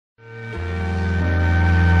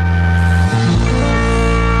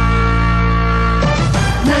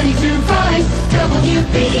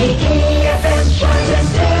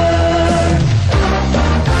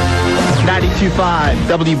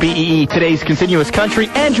92.5 WBEE, today's continuous country,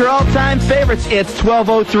 and your all-time favorites. It's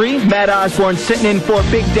 12:03. Matt Osborne sitting in for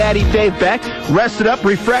Big Daddy Dave Beck, rested up,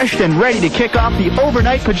 refreshed, and ready to kick off the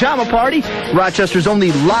overnight pajama party, Rochester's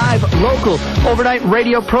only live, local overnight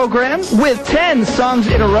radio program with 10 songs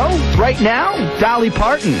in a row. Right now, Dolly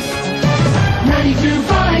Parton.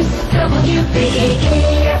 92.5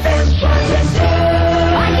 WBEE-FM Rochester.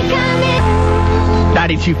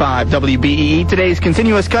 92.5 WBEE, today's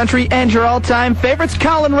continuous country, and your all-time favorites.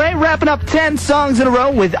 Colin Ray wrapping up 10 songs in a row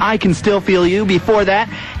with I Can Still Feel You. Before that,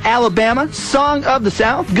 Alabama, Song of the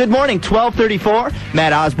South. Good morning, 12:34.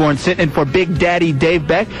 Matt Osborne sitting in for Big Daddy Dave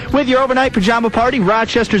Beck with your overnight pajama party,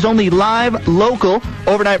 Rochester's only live, local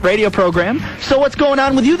overnight radio program. So what's going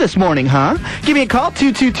on with you this morning, huh? Give me a call,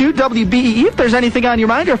 222-WBEE, if there's anything on your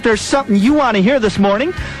mind or if there's something you want to hear this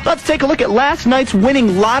morning. Let's take a look at last night's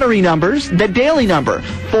winning lottery numbers. The daily number,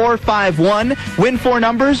 451. Win 4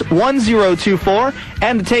 numbers, 1024.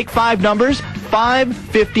 And the take 5 numbers, 5,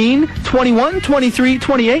 15, 21, 23,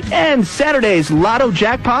 28. And Saturday's lotto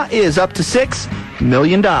jackpot is up to $6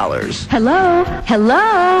 million. Hello?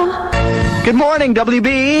 Hello? Good morning,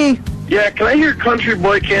 WBE. Yeah, can I hear Country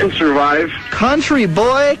Boy Can Survive? Country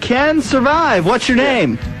Boy Can Survive. What's your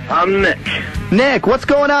name? I'm Nick. Nick, what's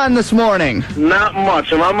going on this morning? Not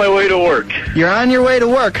much. I'm on my way to work. You're on your way to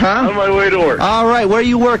work, huh? On my way to work. All right, where are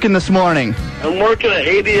you working this morning? I'm working at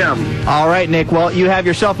ADM. All right, Nick, well, you have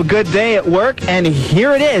yourself a good day at work, and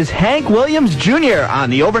here it is, Hank Williams Jr. on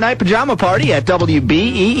the overnight pajama party at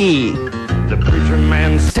WBEE. The preacher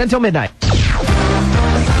man's 10 till midnight.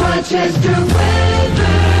 Rochester weather.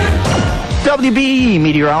 WBEE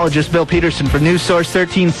meteorologist Bill Peterson for News Source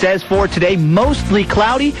 13 says for today, mostly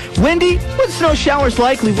cloudy, windy, with snow showers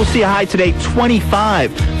likely. We'll see a high today,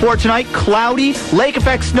 25. For tonight, cloudy, lake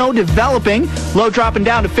effect snow developing, low dropping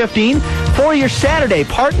down to 15. For your Saturday,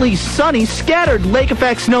 partly sunny, scattered lake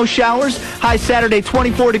effect snow showers, high Saturday,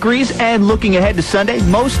 24 degrees, and looking ahead to Sunday,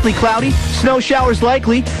 mostly cloudy, snow showers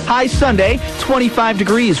likely, high Sunday, 25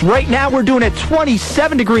 degrees. Right now, we're doing at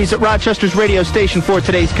 27 degrees at Rochester's radio station for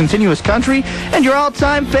today's continuous country and your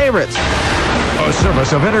all-time favorites. A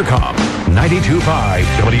service of Intercom, 92.5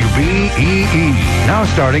 WBEE. Now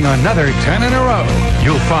starting another 10 in a row.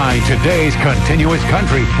 You'll find today's continuous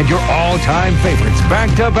country and your all-time favorites back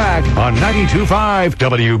to back on 92.5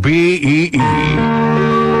 WBEE.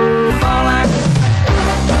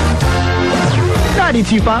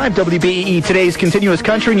 92.5 WBEE, today's continuous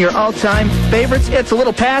country and your all-time favorites. It's a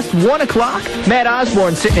little past 1 o'clock. Matt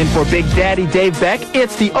Osborne sitting in for Big Daddy Dave Beck.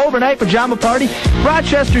 It's the overnight pajama party,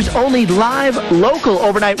 Rochester's only live, local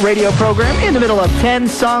overnight radio program in the middle of 10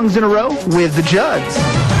 songs in a row with the Judds.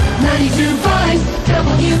 92.5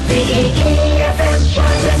 WBEE-FM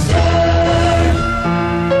Rochester.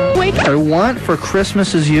 I want for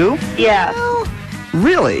Christmas is you? Yes.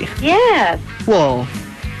 Really? Yes. Well,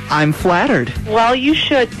 I'm flattered. Well, you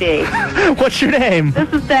should be. What's your name?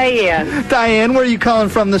 This is Diane. Diane, where are you calling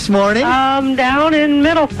from this morning? Down in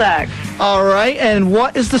Middlesex. All right, and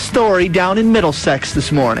what is the story down in Middlesex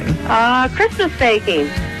this morning? Christmas baking.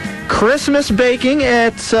 Christmas baking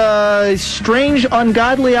at a strange,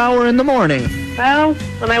 ungodly hour in the morning. Well,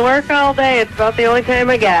 when I work all day, it's about the only time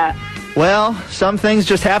I get. Well, some things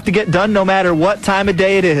just have to get done no matter what time of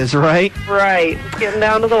day it is, right? Right. It's getting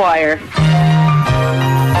down to the wire.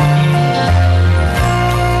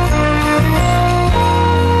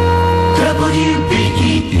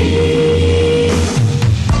 WBEE.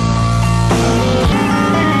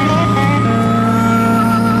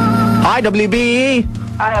 Hi, WBE.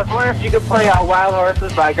 I was wondering if you could play Wild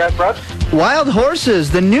Horses by Garth Brooks. Wild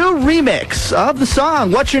Horses, the new remix of the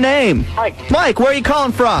song. What's your name? Mike. Mike, where are you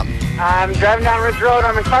calling from? I'm driving down Ridge Road.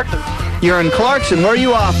 I'm in Clarkson. You're in Clarkson. Where are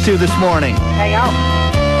you off to this morning? Hang out.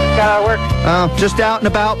 Just got out of work. Oh, just out and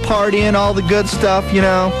about partying, all the good stuff, you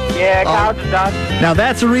know. Yeah, college is done. Now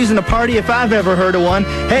that's a reason to party if I've ever heard of one.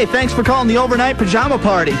 Hey, thanks for calling the overnight pajama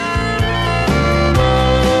party.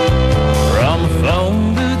 From a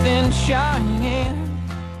phone booth in Cheyenne.